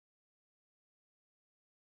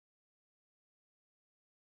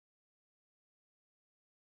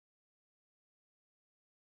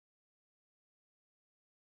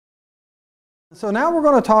So now we're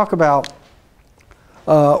going to talk about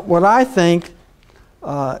what I think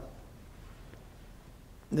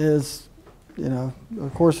is,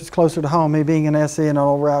 of course it's closer to home, me being an SE and an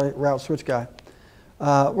old route switch guy.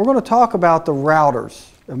 We're going to talk about the routers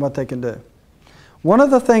and what they can do. One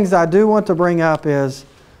of the things I do want to bring up is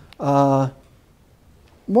what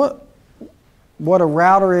a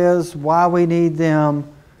router is, why we need them,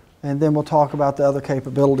 and then we'll talk about the other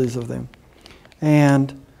capabilities of them.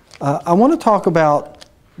 And I want to talk about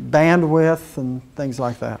bandwidth and things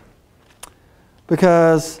like that,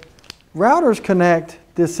 because routers connect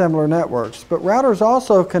dissimilar networks, but routers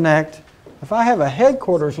also connect. If I have a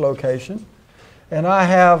headquarters location and I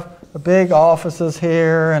have big offices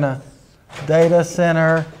here and a data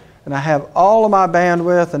center and I have all of my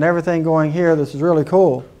bandwidth and everything going here, this is really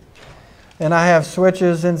cool, and I have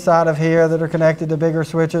switches inside of here that are connected to bigger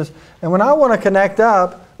switches, and when I want to connect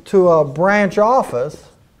up to a branch office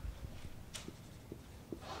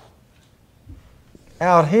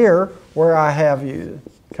out here where I have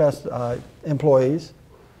employees,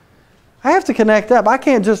 I have to connect up. I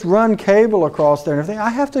can't just run cable across there and everything. I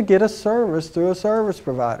have to get a service through a service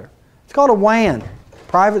provider. It's called a WAN.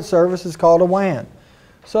 Private service is called a WAN.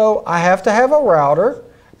 So I have to have a router,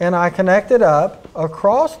 and I connect it up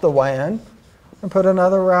across the WAN and put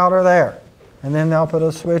another router there. And then they'll put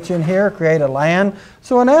a switch in here, create a LAN.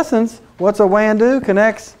 So in essence, what's a WAN do?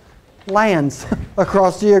 Connects LANs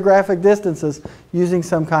across geographic distances using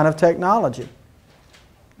some kind of technology.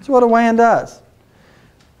 That's what a WAN does.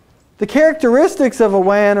 The characteristics of a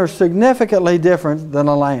WAN are significantly different than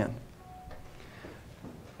a LAN.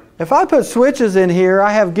 If I put switches in here,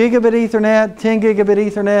 I have gigabit Ethernet, 10 gigabit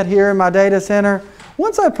Ethernet here in my data center.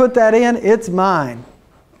 Once I put that in, it's mine.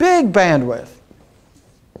 Big bandwidth.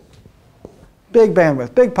 Big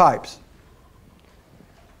bandwidth, big pipes.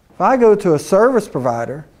 If I go to a service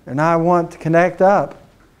provider and I want to connect up,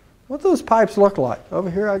 what do those pipes look like? Over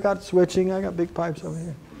here I got switching, I got big pipes over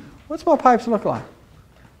here. What's my pipes look like?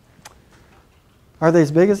 Are they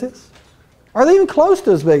as big as this? Are they even close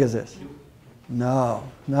to as big as this? No,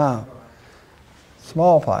 no.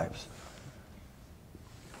 Small pipes.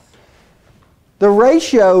 The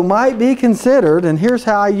ratio might be considered, and here's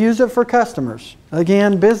how I use it for customers.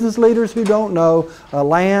 Again, business leaders who don't know a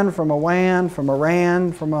LAN from a WAN, from a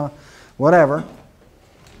RAN, from a whatever.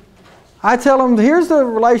 I tell them, here's the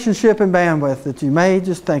relationship in bandwidth that you may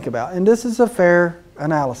just think about. And this is a fair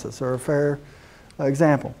analysis or a fair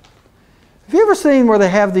example. Have you ever seen where they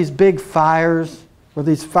have these big fires, where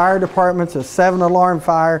these fire departments, a 7-alarm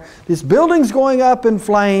fire, these buildings going up in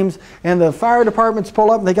flames, and the fire departments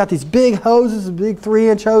pull up and they got these big hoses, big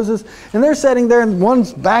 3-inch hoses, and they're sitting there and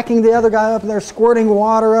one's backing the other guy up and they're squirting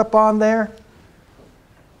water up on there?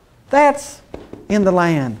 That's in the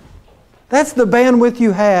LAN. That's the bandwidth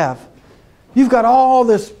you have. You've got all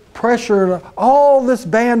this pressure, all this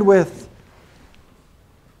bandwidth.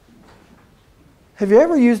 Have you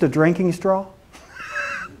ever used a drinking straw?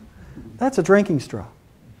 That's a drinking straw.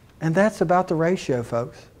 And that's about the ratio,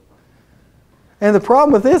 folks. And the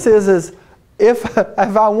problem with this is if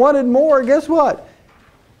I wanted more, guess what?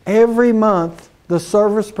 Every month, the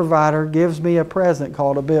service provider gives me a present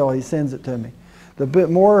called a bill. He sends it to me. The bit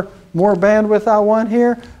more bandwidth I want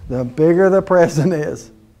here, the bigger the present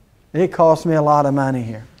is. It costs me a lot of money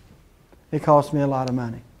here. It costs me a lot of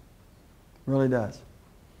money. It really does.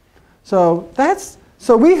 So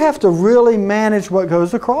we have to really manage what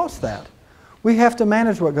goes across that. We have to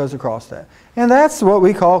manage what goes across that. And that's what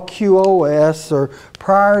we call QoS, or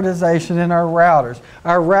prioritization, in our routers.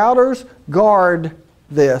 Our routers guard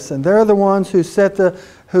this, and they're the ones who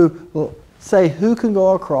who say who can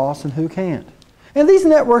go across and who can't. And these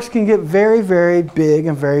networks can get very, very big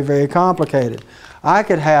and very, very complicated. I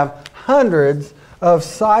could have hundreds of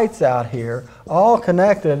sites out here all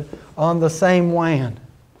connected on the same WAN.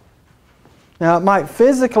 Now it might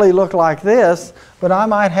physically look like this, but I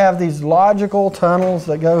might have these logical tunnels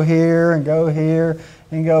that go here and go here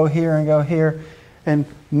and go here and go here and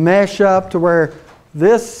mesh up to where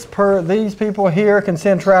these people here can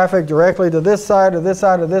send traffic directly to this side or this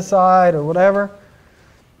side or this side or whatever.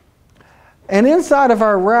 And inside of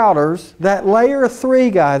our routers, that layer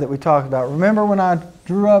 3 guy that we talked about, remember when I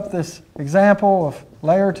drew up this example of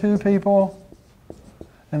layer 2 people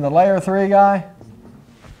and the layer 3 guy?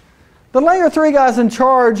 The layer 3 guy is in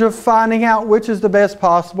charge of finding out which is the best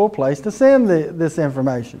possible place to send this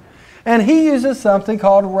information. And he uses something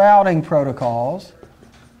called routing protocols.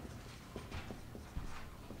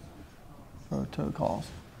 To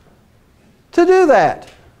do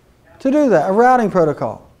that. A routing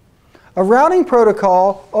protocol. A routing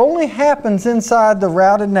protocol only happens inside the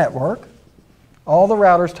routed network. All the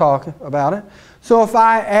routers talk about it. So if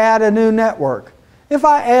I add a new network, if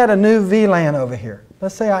I add a new VLAN over here,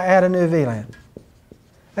 let's say I add a new VLAN.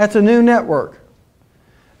 That's a new network.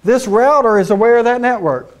 This router is aware of that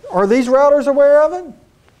network. Are these routers aware of it?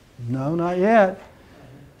 No, not yet.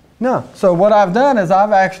 No. So what I've done is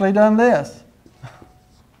I've actually done this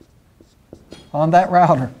on that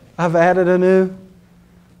router. I've added a new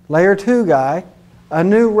layer 2 guy, a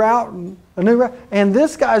new route, and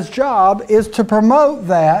this guy's job is to promote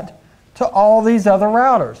that to all these other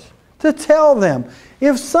routers, to tell them,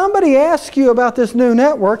 if somebody asks you about this new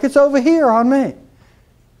network, it's over here on me.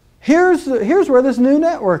 Here's where this new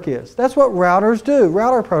network is. That's what routers do,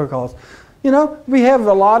 router protocols. You know, we have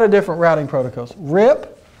a lot of different routing protocols.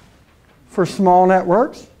 RIP for small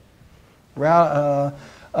networks. We have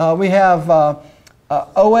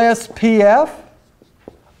OSPF,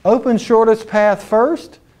 Open Shortest Path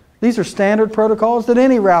First. These are standard protocols that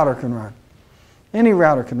any router can run. Any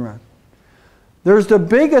router can run. There's the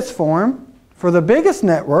biggest form for the biggest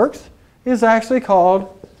networks is actually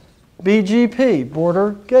called BGP,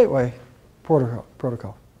 Border Gateway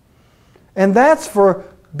Protocol. And that's for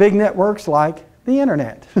big networks like the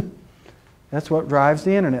Internet. That's what drives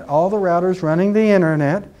the Internet. All the routers running the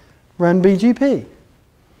Internet run BGP.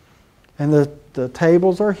 And the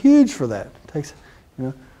tables are huge for that. It takes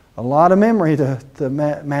a lot of memory to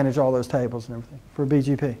manage all those tables and everything for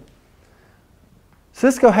BGP.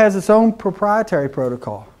 Cisco has its own proprietary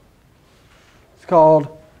protocol. It's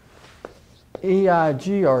called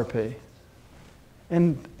EIGRP,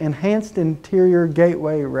 Enhanced Interior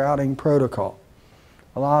Gateway Routing Protocol.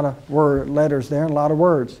 A lot of letters there, and a lot of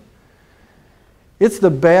words. It's the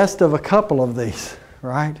best of a couple of these,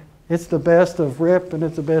 right? It's the best of RIP and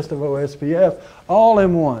it's the best of OSPF, all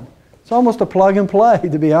in one. It's almost a plug and play,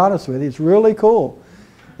 to be honest with you. It's really cool.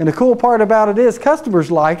 And the cool part about it is customers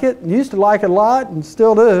like it, used to like it a lot and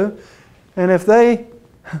still do. And if they,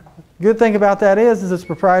 good thing about that is it's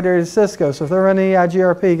proprietary to Cisco. So if they're running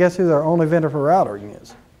EIGRP, guess who their only vendor for routing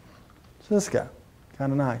is? Cisco.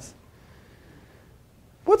 Kind of nice.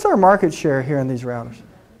 What's our market share here in these routers?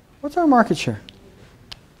 What's our market share?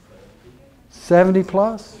 70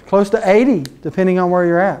 plus, close to 80, depending on where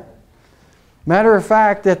you're at. Matter of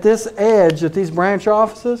fact, at this edge, at these branch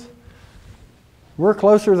offices, we're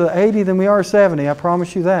closer to 80 than we are 70. I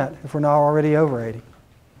promise you that, if we're not already over 80.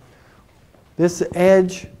 This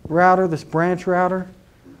edge router, this branch router,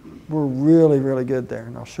 we're really, really good there.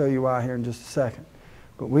 And I'll show you why here in just a second.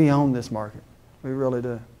 But we own this market. We really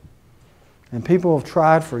do. And people have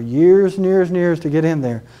tried for years and years and years to get in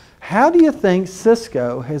there. How do you think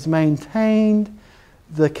Cisco has maintained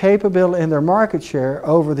the capability and their market share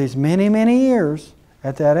over these many, many years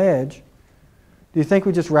at that edge? Do you think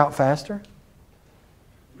we just route faster?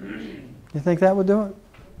 You think that would do it?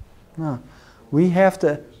 No. We have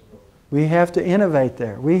to innovate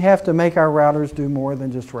there. We have to make our routers do more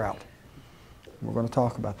than just route. We're going to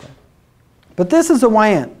talk about that. But this is a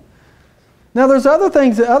WAN. Now there's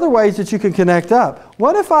other ways that you can connect up.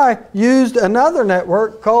 What if I used another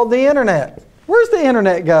network called the Internet? Where's the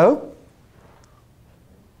Internet go?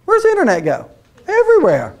 Where's the Internet go?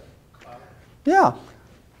 Everywhere. Yeah.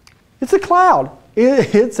 It's a cloud.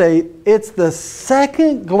 It's the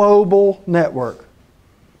second global network.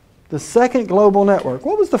 The second global network.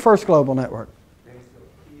 What was the first global network?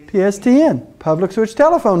 PSTN, Public Switch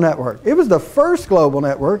Telephone Network. It was the first global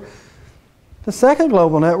network. The second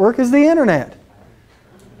global network is the Internet.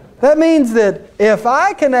 That means that if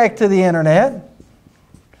I connect to the Internet,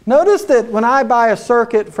 notice that when I buy a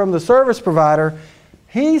circuit from the service provider,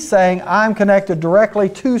 he's saying I'm connected directly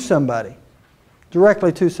to somebody.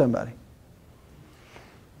 Directly to somebody.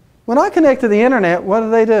 When I connect to the Internet, what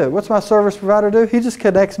do? What's my service provider do? He just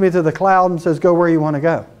connects me to the cloud and says, go where you want to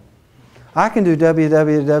go. I can do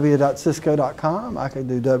www.cisco.com. I could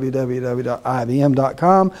do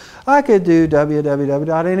www.ibm.com. I could do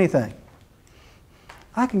www.anything.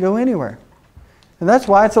 I can go anywhere. And that's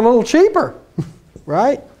why it's a little cheaper,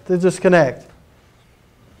 right, to just connect.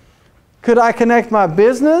 Could I connect my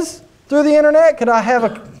business through the Internet?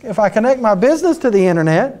 If I connect my business to the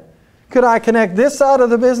Internet, could I connect this side of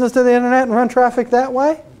the business to the Internet and run traffic that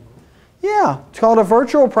way? Yeah, it's called a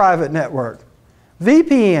virtual private network,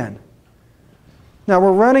 VPN. Now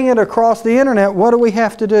we're running it across the Internet. What do we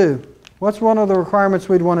have to do? What's one of the requirements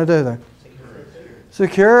we'd want to do there?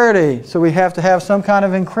 Security. So we have to have some kind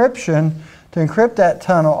of encryption to encrypt that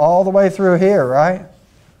tunnel all the way through here, right?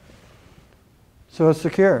 So it's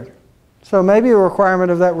secured. So maybe a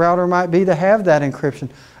requirement of that router might be to have that encryption,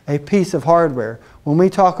 a piece of hardware. When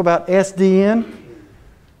we talk about SDN,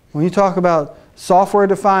 when you talk about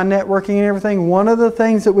software-defined networking and everything, one of the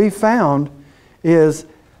things that we found is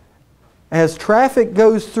as traffic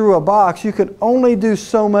goes through a box, you can only do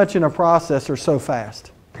so much in a processor so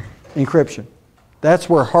fast. Encryption. That's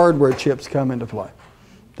where hardware chips come into play.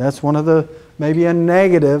 That's one of the, maybe a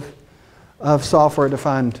negative of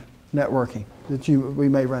software-defined networking that we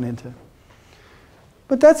may run into.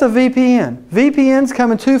 But that's a VPN. VPNs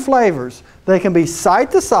come in two flavors. They can be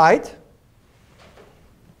site-to-site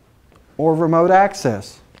or remote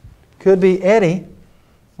access. Could be Eddie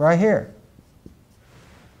right here.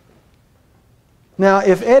 Now,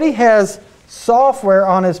 if Eddie has software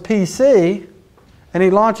on his PC and he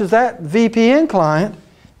launches that VPN client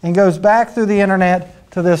and goes back through the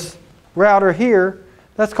internet to this router here,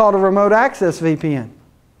 that's called a remote access VPN.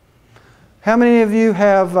 How many of you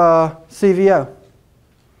have CVO?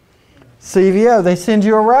 CVO, they send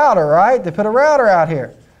you a router, right? They put a router out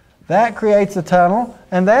here. That creates a tunnel,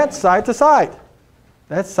 and that's site-to-site.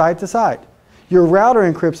 That's site-to-site. Your router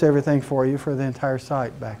encrypts everything for you for the entire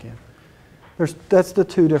site back in. That's the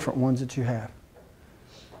two different ones that you have.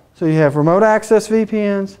 So you have remote access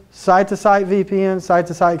VPNs, site-to-site VPNs.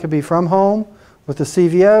 Site-to-site could be from home with the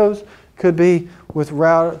CVOs, could be with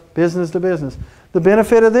router business to business. The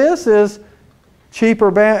benefit of this is cheaper.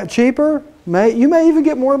 You may even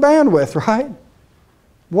get more bandwidth, right?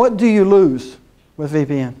 What do you lose with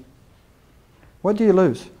VPN? What do you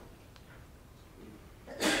lose?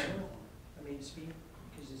 I mean, speed,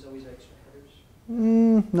 because there's always extra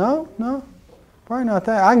headers. No, probably not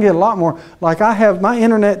that. I can get a lot more. Like I have my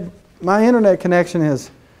internet connection is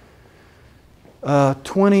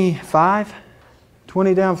 20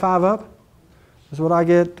 down, 5 up is what I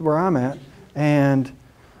get where I'm at, and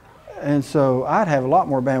so I'd have a lot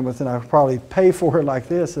more bandwidth than I would probably pay for it like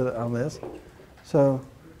this on this. So,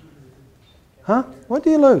 huh? What do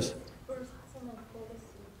you lose?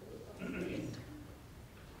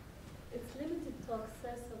 It's limited to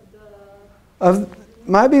access of the...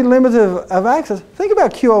 Might be limited of access. Think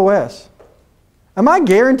about QoS. Am I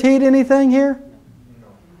guaranteed anything here? No.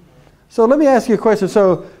 So let me ask you a question.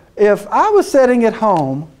 So if I was sitting at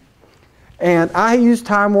home and I use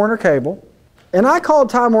Time Warner Cable, and I called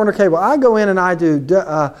Time Warner Cable, I go in and I do,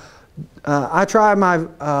 I try my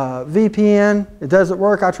VPN, it doesn't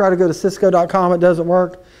work. I try to go to Cisco.com, it doesn't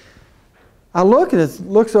work. I look and it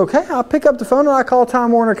looks okay. I pick up the phone and I call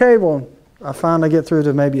Time Warner Cable. And I finally get through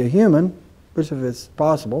to maybe a human, which if it's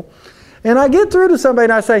possible. And I get through to somebody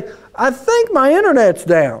and I say, I think my internet's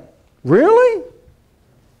down. Really?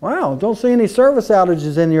 Wow, don't see any service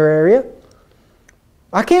outages in your area.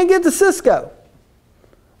 I can't get to Cisco.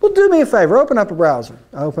 Well, do me a favor, open up a browser.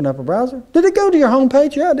 I open up a browser. Did it go to your home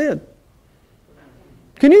page? Yeah, I did.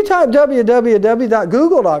 Can you type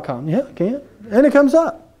www.google.com? Yeah, I can. And it comes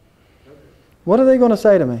up. What are they going to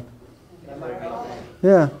say to me?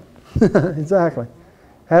 Yeah, exactly.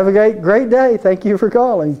 Have a great day. Thank you for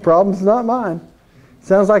calling. Problem's not mine.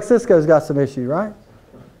 Sounds like Cisco's got some issue, right?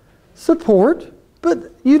 Support,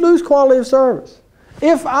 but you lose quality of service.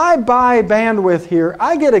 If I buy bandwidth here,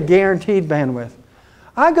 I get a guaranteed bandwidth.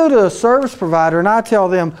 I go to a service provider and I tell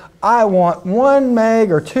them I want 1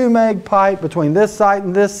 meg or 2 meg pipe between this site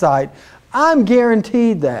and this site. I'm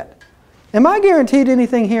guaranteed that. Am I guaranteed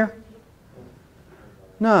anything here?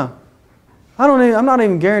 No. I'm not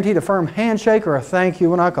even guaranteed a firm handshake or a thank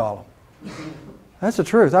you when I call them. That's the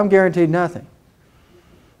truth. I'm guaranteed nothing.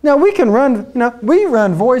 Now we can run, we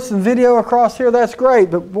run voice and video across here. That's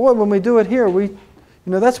great. But boy, when we do it here,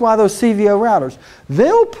 that's why those CVO routers.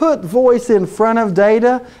 They'll put voice in front of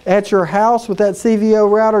data at your house with that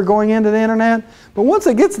CVO router going into the internet. But once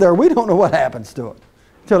it gets there, we don't know what happens to it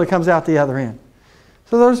until it comes out the other end.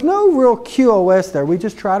 So there's no real QoS there. We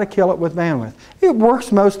just try to kill it with bandwidth. It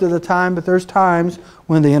works most of the time, but there's times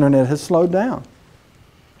when the internet has slowed down.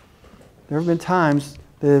 There have been times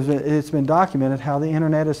that it's been documented how the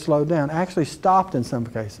internet has slowed down, actually stopped in some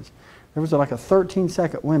cases. There was like a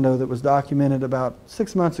 13-second window that was documented about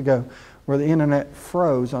 6 months ago where the internet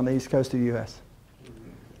froze on the east coast of the U.S.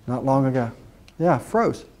 Not long ago. Yeah,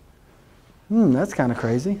 froze. That's kind of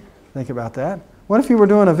crazy. Think about that. What if you were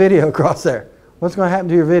doing a video across there? What's going to happen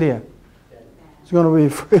to your video? It's going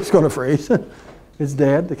to freeze. It's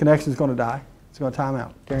dead. The connection's going to die. It's going to time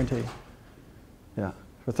out, guaranteed. Yeah.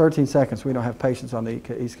 For 13 seconds, we don't have patience on the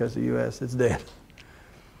east coast of the U.S. It's dead.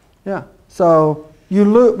 Yeah. So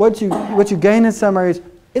what you gain in some areas,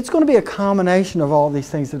 it's going to be a combination of all these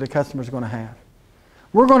things that the customer's going to have.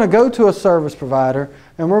 We're going to go to a service provider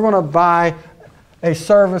and we're going to buy a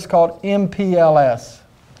service called MPLS.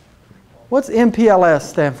 What's MPLS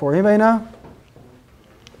stand for? Anybody know?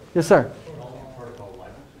 Yes, sir.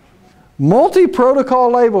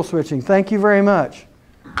 Multi-protocol label switching. Thank you very much.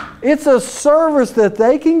 It's a service that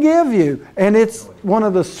they can give you, and it's one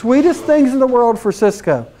of the sweetest things in the world for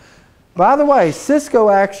Cisco. By the way, Cisco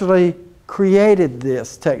actually created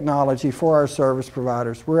this technology for our service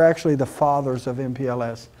providers. We're actually the fathers of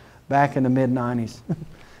MPLS back in the mid-90s.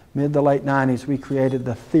 Mid to late 90s, we created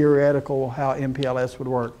the theoretical how MPLS would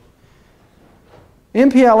work.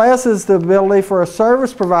 MPLS is the ability for a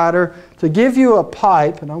service provider to give you a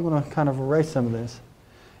pipe, and I'm going to kind of erase some of this,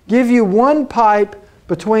 give you one pipe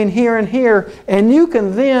between here and here, and you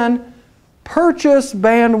can then purchase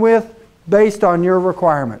bandwidth based on your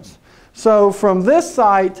requirements. So from this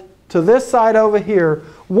site to this site over here,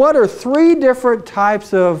 what are 3 different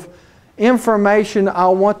types of information I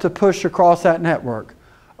want to push across that network?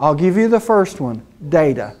 I'll give you the first one,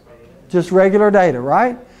 data. Just regular data,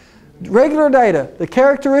 right? Regular data. The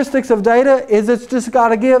characteristics of data is it's just got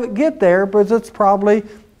to get there, but it's probably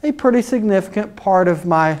a pretty significant part of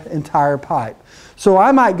my entire pipe. So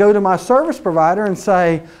I might go to my service provider and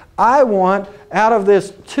say, I want, out of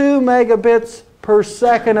this 2 megabits per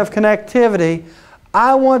second of connectivity,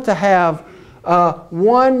 I want to have 1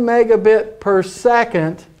 megabit per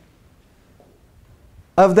second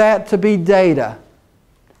of that to be data.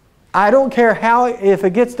 I don't care how, if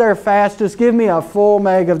it gets there fast, just give me a full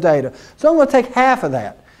meg of data. So I'm going to take half of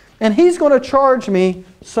that. And he's going to charge me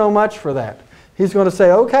so much for that. He's going to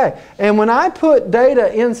say, okay. And when I put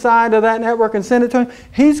data inside of that network and send it to him,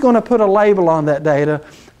 he's going to put a label on that data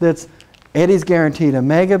that's, Eddie's guaranteed a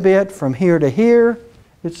megabit from here to here.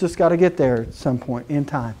 It's just got to get there at some point in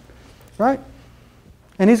time. Right?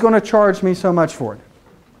 And he's going to charge me so much for it.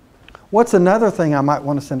 What's another thing I might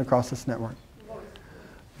want to send across this network?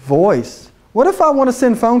 Voice. What if I want to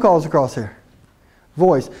send phone calls across here?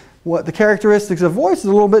 Voice. What the characteristics of voice is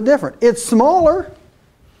a little bit different. It's smaller,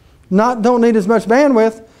 don't need as much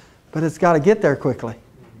bandwidth, but it's got to get there quickly.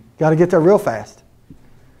 Got to get there real fast.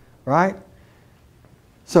 Right?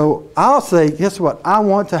 So I'll say, guess what? I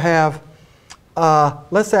want to have,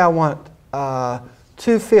 let's say I want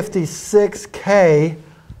 256K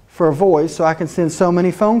for voice, so I can send so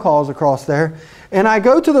many phone calls across there. And I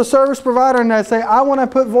go to the service provider and I say, I want to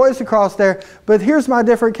put voice across there, but here's my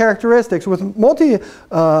different characteristics. With MPLS,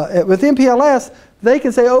 they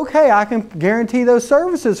can say, okay, I can guarantee those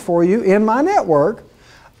services for you in my network.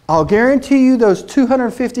 I'll guarantee you those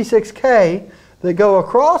 256K that go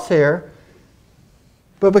across here.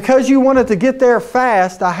 But because you want it to get there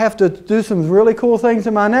fast, I have to do some really cool things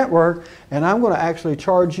in my network, and I'm going to actually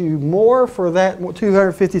charge you more for that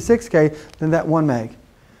 256K than that 1 meg.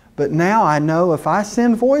 But now I know if I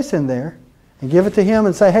send voice in there and give it to him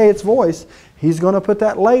and say, hey, it's voice, he's going to put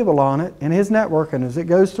that label on it in his network, and as it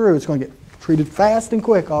goes through, it's going to get treated fast and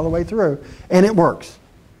quick all the way through, and it works.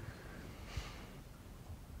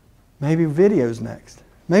 Maybe video's next.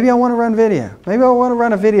 Maybe I want to run video. Maybe I want to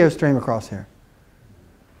run a video stream across here.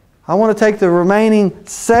 I want to take the remaining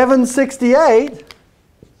 768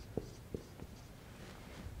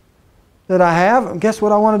 that I have, and guess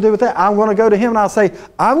what I want to do with that? I'm going to go to him and I'll say,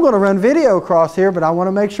 I'm going to run video across here, but I want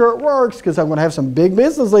to make sure it works because I'm going to have some big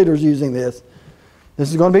business leaders using this. This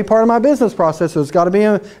is going to be part of my business process, so it's got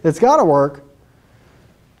to work.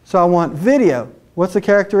 So I want video. What's the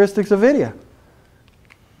characteristics of video?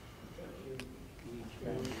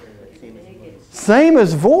 Same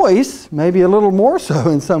as voice, maybe a little more so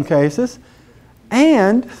in some cases,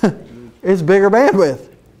 and it's bigger bandwidth,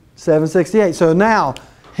 768. So now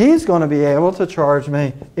he's going to be able to charge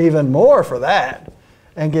me even more for that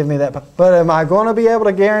and give me that. But am I going to be able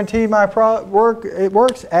to guarantee my work? It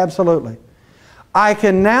works? Absolutely. I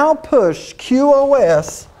can now push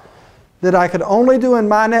QoS that I could only do in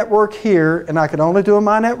my network here, and I could only do in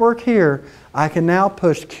my network here. I can now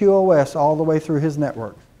push QoS all the way through his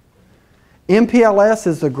network. MPLS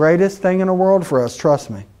is the greatest thing in the world for us, trust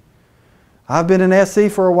me. I've been in SC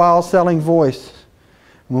for a while selling voice.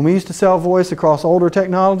 When we used to sell voice across older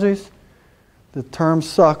technologies, the term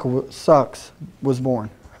sucks was born.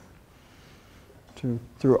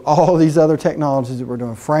 Through all these other technologies that we're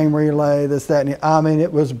doing, frame relay, this, that, and I mean,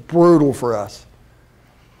 it was brutal for us.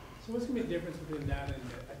 So what's going to be the difference between that and a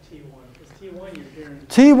T1? Because T1 you're guaranteed.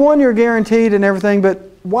 T1 you're guaranteed and everything, but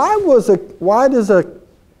why does a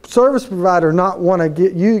service provider not want to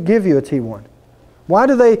give you a T1? Why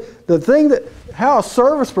do they, how a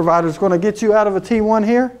service provider is going to get you out of a T1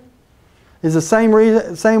 here is the same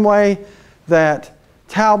way that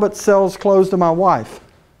Talbot sells clothes to my wife.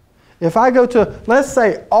 If I go to, let's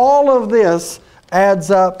say all of this adds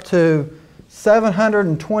up to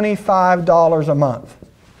 $725 a month,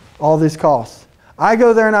 all these costs. I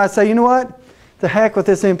go there and I say, you know what? To heck with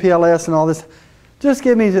this MPLS and all this, just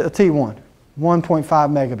give me a T1, 1.5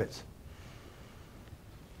 megabits.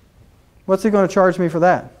 What's he going to charge me for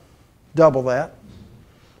that? Double that.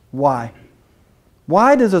 Why?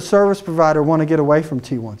 Why does a service provider want to get away from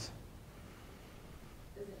T1s?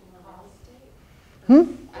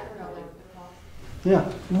 Yeah.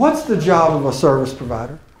 What's the job of a service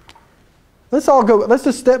provider? Let's all go. Let's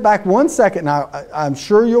just step back 1 second. Now, I'm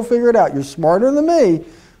sure you'll figure it out. You're smarter than me.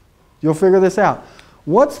 You'll figure this out.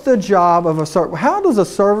 What's the job of a service? How does a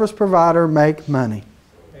service provider make money?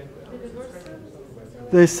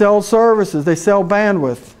 They sell services. They sell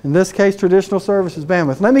bandwidth. In this case, traditional services,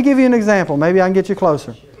 bandwidth. Let me give you an example. Maybe I can get you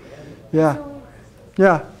closer. Yeah.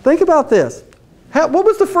 Yeah. Think about this. What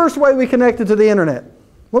was the first way we connected to the internet?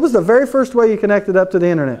 What was the very first way you connected up to the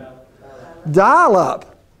internet?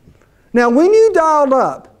 Dial-up. Now, when you dialed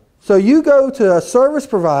up, so you go to a service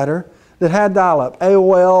provider that had dial-up,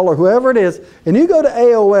 AOL or whoever it is, and you go to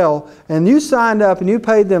AOL and you signed up and you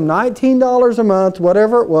paid them $19 a month,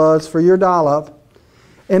 whatever it was, for your dial-up.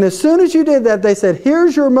 And as soon as you did that, they said,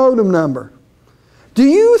 here's your modem number. Do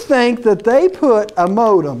you think that they put a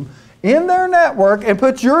modem in their network and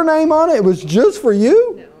put your name on it? It was just for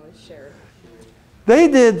you? No, it's shared.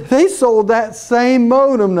 They sold that same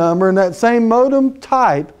modem number and that same modem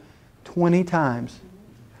type 20 times.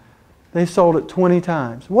 They sold it 20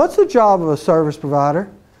 times. What's the job of a service provider?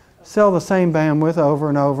 Sell the same bandwidth over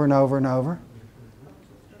and over and over and over.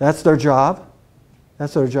 That's their job.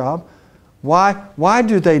 That's their job. Why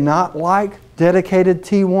do they not like dedicated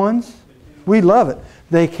T1s? We love it.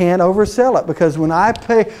 They can't oversell it because when I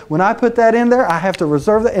put that in there, I have to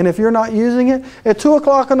reserve it. And if you're not using it, at 2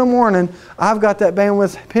 o'clock in the morning, I've got that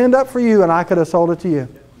bandwidth pinned up for you and I could have sold it to you.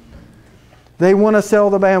 They want to sell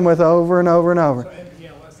the bandwidth over and over and over.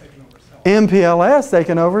 MPLS, they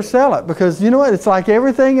can oversell it because you know what? It's like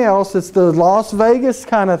everything else. It's the Las Vegas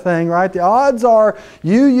kind of thing, right? The odds are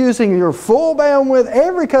you using your full bandwidth,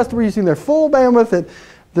 every customer using their full bandwidth at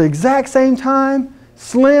the exact same time,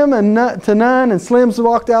 slim and to none, and slim's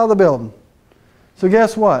walked out of the building. So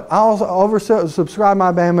guess what? I'll oversubscribe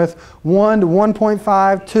my bandwidth 1 to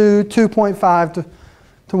 1.5, 2, 2.5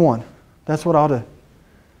 to 1. That's what I'll do.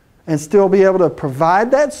 And still be able to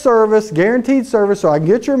provide that service, guaranteed service, so I can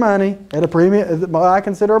get your money at a premium, what I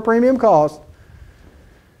consider a premium cost,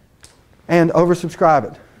 and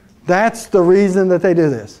oversubscribe it. That's the reason that they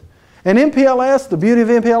do this. And MPLS, the beauty of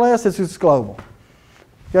MPLS is it's global.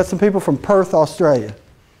 Got some people from Perth, Australia,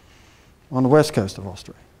 on the west coast of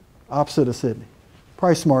Australia, opposite of Sydney.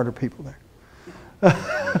 Probably smarter people there.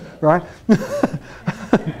 Right?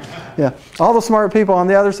 Yeah. All the smart people on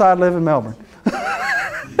the other side live in Melbourne.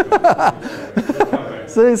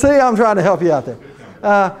 See, I'm trying to help you out there.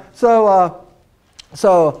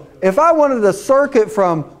 So if I wanted a circuit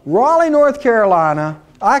from Raleigh, North Carolina,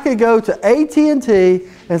 I could go to AT&T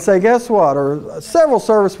and say, guess what? Or several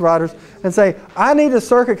service providers and say, I need a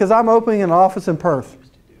circuit because I'm opening an office in Perth.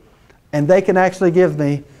 And they can actually give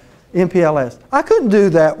me MPLS. I couldn't do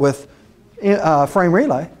that with frame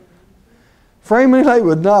relay. Frame relay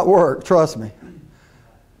would not work, trust me.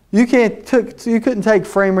 You couldn't take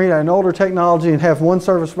frame relay, an older technology, and have one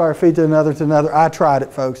service provider feed to another. I tried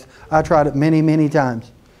it, folks. I tried it many, many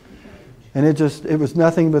times. And it was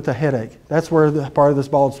nothing but the headache. That's where the part of this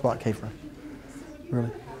bald spot came from.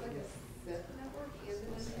 Really.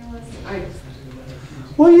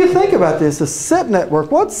 Well, you think about this, a SIP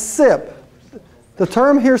network. What's SIP? The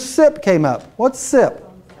term here, SIP, came up. What's SIP?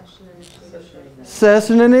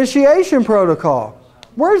 Session Initiation Protocol.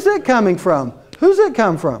 Where's it coming from? Who's it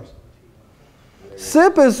come from?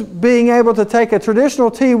 SIP is being able to take a traditional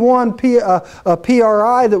T1 a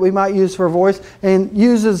PRI that we might use for voice and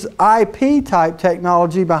uses IP type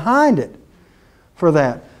technology behind it for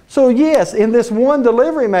that. So yes, in this one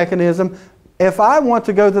delivery mechanism, if I want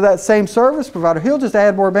to go to that same service provider, he'll just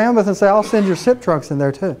add more bandwidth and say, I'll send your SIP trunks in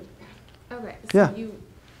there too. Okay, so yeah. would you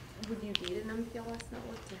need an MPLS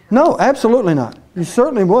network to have? No, absolutely not. You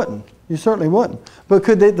certainly wouldn't. You certainly wouldn't. But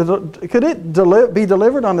could it be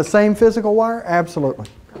delivered on the same physical wire? Absolutely.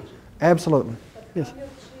 Absolutely. Yes. How cheap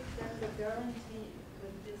then the guarantee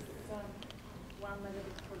with this 1 megabit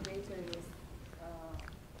per data is?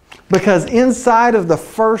 Because inside of the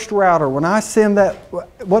first router, when I send that,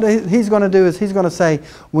 what he's going to do is he's going to say,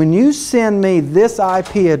 when you send me this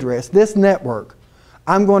IP address, this network,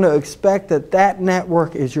 I'm going to expect that that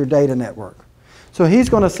network is your data network. So he's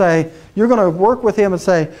going to say, you're going to work with him and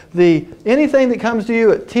say, anything that comes to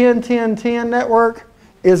you at 10-10-10 network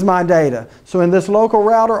is my data. So in this local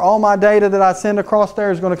router, all my data that I send across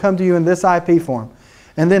there is going to come to you in this IP form.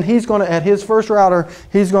 And then he's going to, at his first router,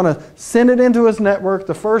 he's going to send it into his network.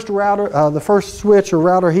 The first router, the first switch or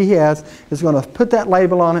router he has is going to put that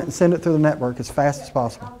label on it and send it through the network as fast as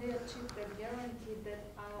possible. How they achieve the guarantee that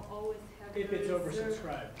I'll always have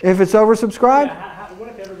If it's oversubscribed, Yeah, what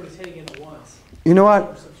if everybody's hitting it at once? you know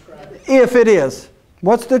what? Subscribe. If it is,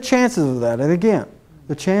 what's the chances of that? And again,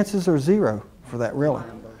 the chances are 0 for that, really.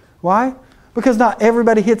 Why? Because not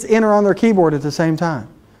everybody hits enter on their keyboard at the same time.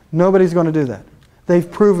 Nobody's going to do that. They've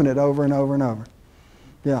proven it over and over and over.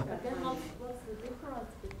 Yeah. But then what's the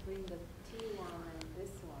difference between the T1 and this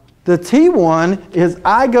one? The T1 is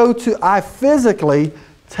I physically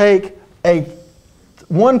take a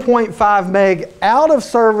 1.5 meg out of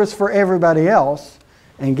service for everybody else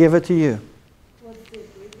and give it to you. What's the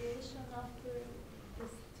abbreviation after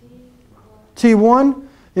this T1? T1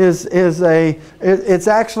 it's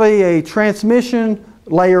actually a transmission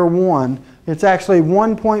layer 1. It's actually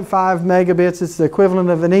 1.5 megabits. It's the equivalent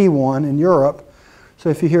of an E1 in Europe. So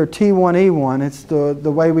if you hear T1, E1, it's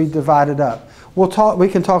the way we divide it up. We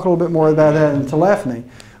can talk a little bit more about that in telephony.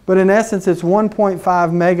 But in essence, it's 1.5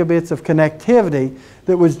 megabits of connectivity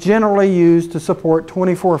that was generally used to support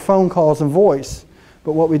 24 phone calls and voice.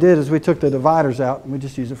 But what we did is we took the dividers out and we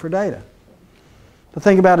just use it for data. The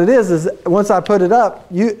thing about it is once I put it up,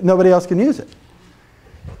 nobody else can use it.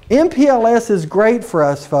 MPLS is great for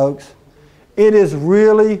us, folks. It is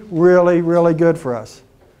really, really, really good for us.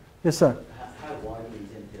 Yes, sir. How widely is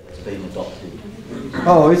MPLS being adopted?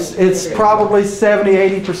 Oh, it's probably 70,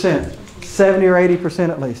 80%. 70 or 80%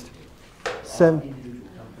 at least.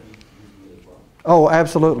 Oh,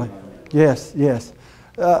 absolutely. Yes, yes.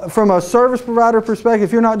 From a service provider perspective,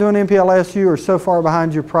 if you're not doing MPLS, you are so far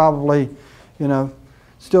behind you're probably,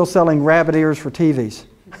 still selling rabbit ears for TVs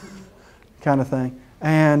kind of thing.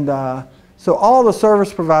 And so all the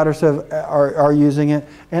service providers are using it,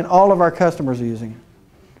 and all of our customers are using it.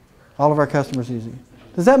 All of our customers are using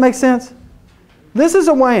it. Does that make sense? This is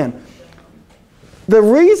a WAN. The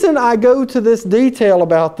reason I go to this detail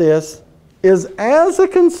about this is as a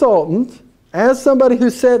consultant, as somebody who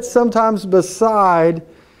sits sometimes beside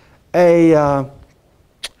a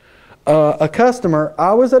customer.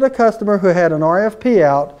 I was at a customer who had an RFP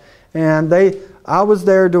out, and I was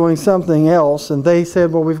there doing something else, and they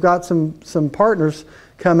said, well, we've got some partners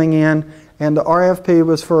coming in, and the RFP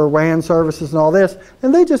was for WAN services and all this,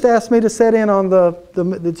 and they just asked me to sit in on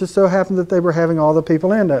it just so happened that they were having all the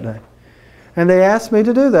people in that day. And they asked me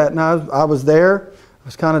to do that, and I was there. I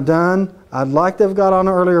was kind of done. I'd like to have got on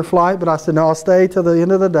an earlier flight, but I said, no, I'll stay till the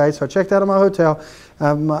end of the day. So I checked out of my hotel.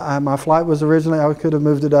 My flight was originally, I could have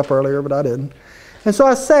moved it up earlier, but I didn't. And so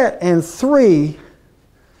I sat, and 3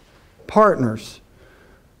 partners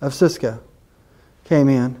of Cisco came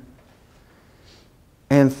in.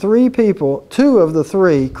 And 3 people, 2 of the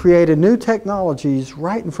 3, created new technologies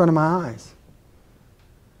right in front of my eyes.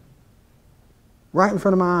 Right in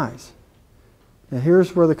front of my eyes. And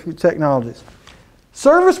here's where the technologies.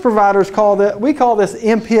 Service providers we call this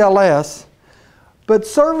MPLS, but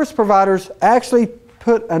service providers actually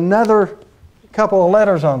put another couple of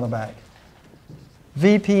letters on the back.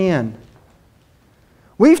 VPN.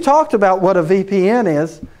 We've talked about what a VPN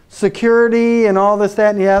is, security and all this,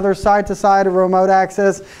 that, and the other, site-to-site or remote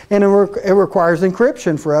access, and it requires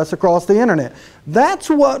encryption for us across the internet. That's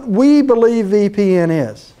what we believe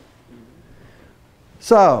VPN is.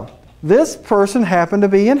 So, this person happened to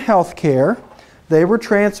be in healthcare. They were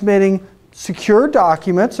transmitting secure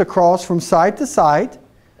documents across from site to site.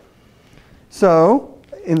 So,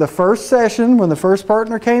 in the first session, when the first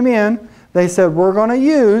partner came in, they said, we're going to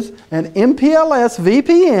use an MPLS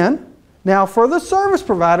VPN. Now, for the service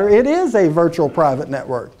provider, it is a virtual private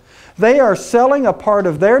network. They are selling a part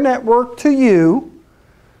of their network to you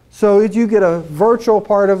so that you get a virtual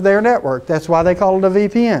part of their network. That's why they call it a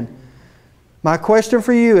VPN. My question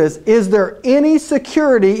for you is there any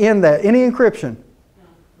security in that, any encryption?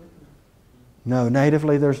 No,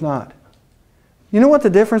 natively there's not. You know what the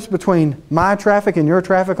difference between my traffic and your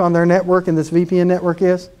traffic on their network and this VPN network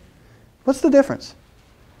is? What's the difference?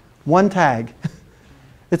 1 tag.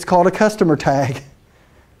 It's called a customer tag.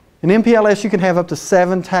 In MPLS, you can have up to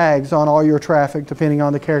 7 tags on all your traffic depending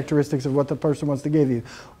on the characteristics of what the person wants to give you.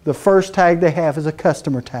 The first tag they have is a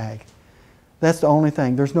customer tag. That's the only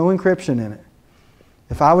thing. There's no encryption in it.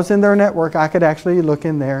 If I was in their network, I could actually look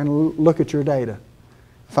in there and look at your data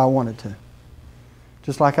if I wanted to.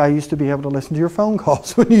 Just like I used to be able to listen to your phone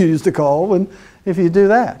calls when you used to call, and if you do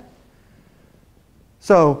that.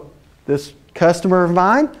 So this customer of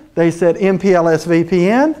mine, they said MPLS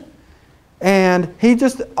VPN, and he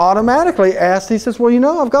just automatically asked, he says,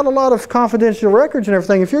 well, I've got a lot of confidential records and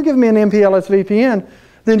everything. If you're giving me an MPLS VPN,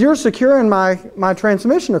 then you're securing my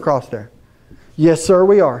transmission across there. Yes, sir,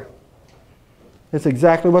 we are. It's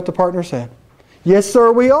exactly what the partner said. Yes,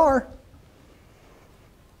 sir, we are.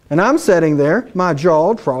 And I'm sitting there, my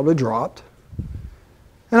jaw probably dropped.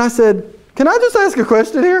 And I said, Can I just ask a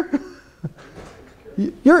question here?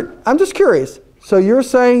 I'm just curious. So you're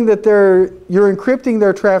saying that you're encrypting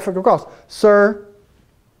their traffic across. Sir,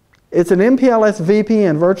 it's an MPLS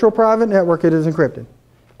VPN, virtual private network. It is encrypted.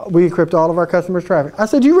 We encrypt all of our customers' traffic. I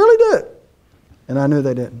said, you really do it? And I knew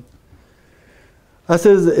they didn't. I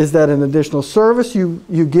said, is that an additional service you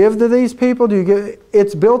give to these people?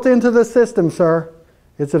 It's built into the system, sir.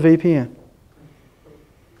 It's a VPN.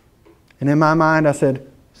 And in my mind, I said,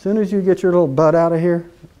 as soon as you get your little butt out of here,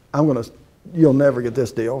 you'll never get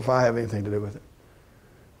this deal if I have anything to do with it.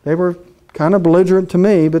 They were kind of belligerent to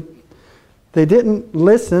me, but they didn't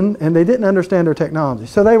listen and they didn't understand their technology.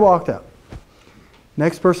 So they walked out.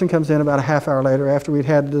 Next person comes in about a half hour later after we'd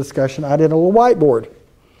had the discussion. I did a little whiteboard.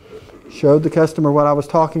 Showed the customer what I was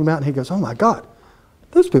talking about, and he goes, oh my God,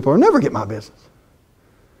 those people will never get my business.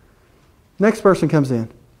 Next person comes in.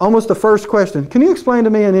 Almost the first question, can you explain to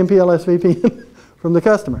me an MPLS VPN from the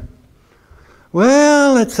customer?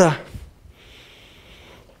 Well, it's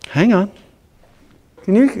hang on.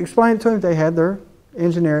 Can you explain it to him? They had their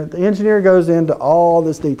engineer. The engineer goes into all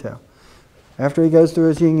this detail. After he goes through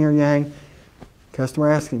his yin or yang,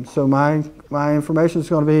 customer asks him, so my information is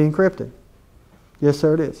going to be encrypted? Yes,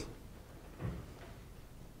 sir, it is.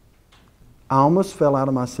 I almost fell out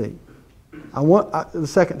of my seat. The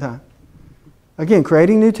second time. Again,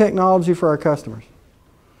 creating new technology for our customers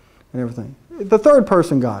and everything. The third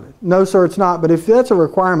person got it. No, sir, it's not. But if that's a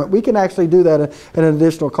requirement, we can actually do that at an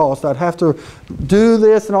additional cost. I'd have to do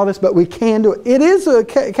this and all this, but we can do it. It is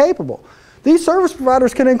capable. These service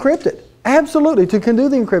providers can encrypt it. Absolutely, can do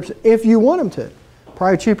the encryption if you want them to.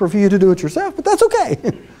 Probably cheaper for you to do it yourself, but that's okay.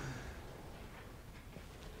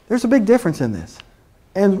 There's a big difference in this.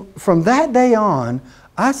 And from that day on,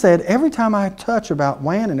 I said every time I touch about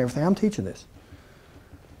WAN and everything, I'm teaching this.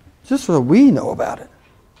 Just so we know about it.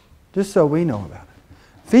 Just so we know about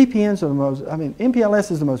it. VPNs are the most,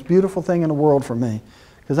 MPLS is the most beautiful thing in the world for me.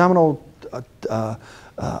 Because I'm an old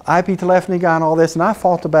IP telephony guy and all this, and I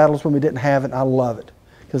fought the battles when we didn't have it, and I love it.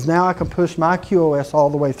 Because now I can push my QoS all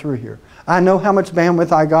the way through here. I know how much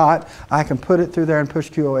bandwidth I got. I can put it through there and push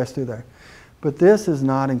QoS through there. But this is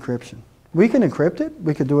not encryption. We can encrypt it.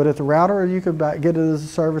 We could do it at the router, or you could get it as a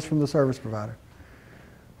service from the service provider.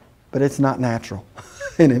 But it's not natural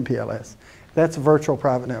in MPLS. That's a virtual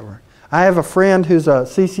private network. I have a friend who's a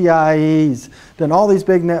CCIE. He's done all these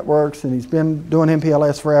big networks, and he's been doing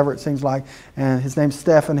MPLS forever, it seems like. And his name's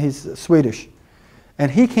Stefan. He's Swedish.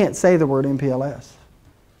 And he can't say the word MPLS.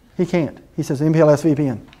 He can't. He says MPLS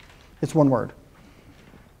VPN. It's one word.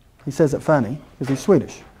 He says it funny because he's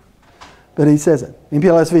Swedish. But he says it.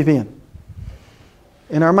 MPLS VPN.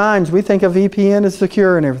 In our minds, we think a VPN is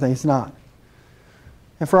secure and everything. It's not.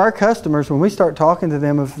 And for our customers, when we start talking to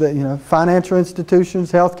them of the, financial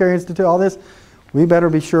institutions, healthcare institute, all this, we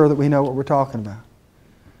better be sure that we know what we're talking about.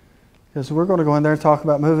 Because we're going to go in there and talk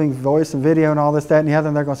about moving voice and video and all this, that, and the other,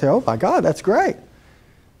 and they're going to say, oh my God, that's great.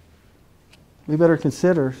 We better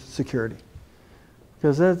consider security.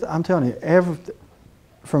 Because I'm telling you,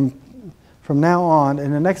 from now on,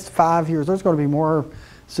 in the next 5 years, there's going to be more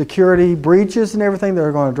security breaches and everything that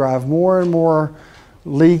are going to drive more and more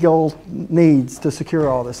legal needs to secure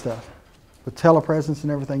all this stuff with telepresence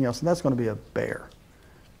and everything else. And that's going to be a bear.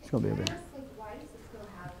 It's going to be a bear. Why does Cisco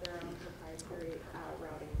have their own proprietary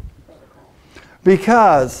routing protocol?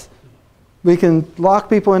 Because we can lock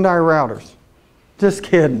people into our routers. Just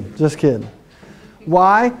kidding. Just kidding.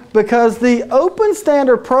 Why? Because the open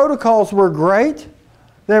standard protocols were great.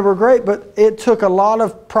 They were great, but it took a lot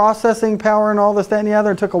of processing power and all this, that, and the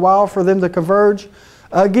other. It took a while for them to converge.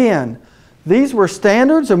 Again, these were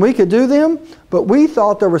standards and we could do them, but we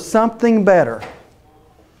thought there was something better.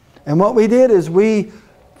 And what we did is we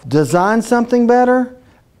designed something better,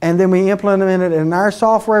 and then we implemented it in our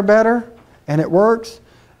software better, and it works.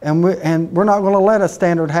 And we're not going to let a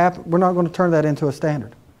standard happen. We're not going to turn that into a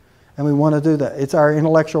standard. And we want to do that. It's our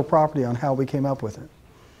intellectual property on how we came up with it.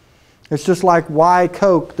 It's just like why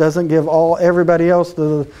Coke doesn't give everybody else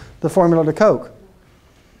the formula to Coke.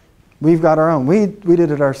 We've got our own. We did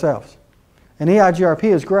it ourselves. And EIGRP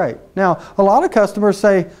is great. Now, a lot of customers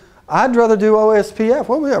say, I'd rather do OSPF.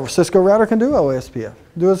 Well, Cisco router can do OSPF.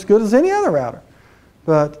 Do as good as any other router.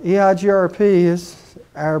 But EIGRP is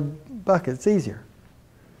our bucket. It's easier.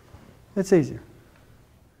 It's easier.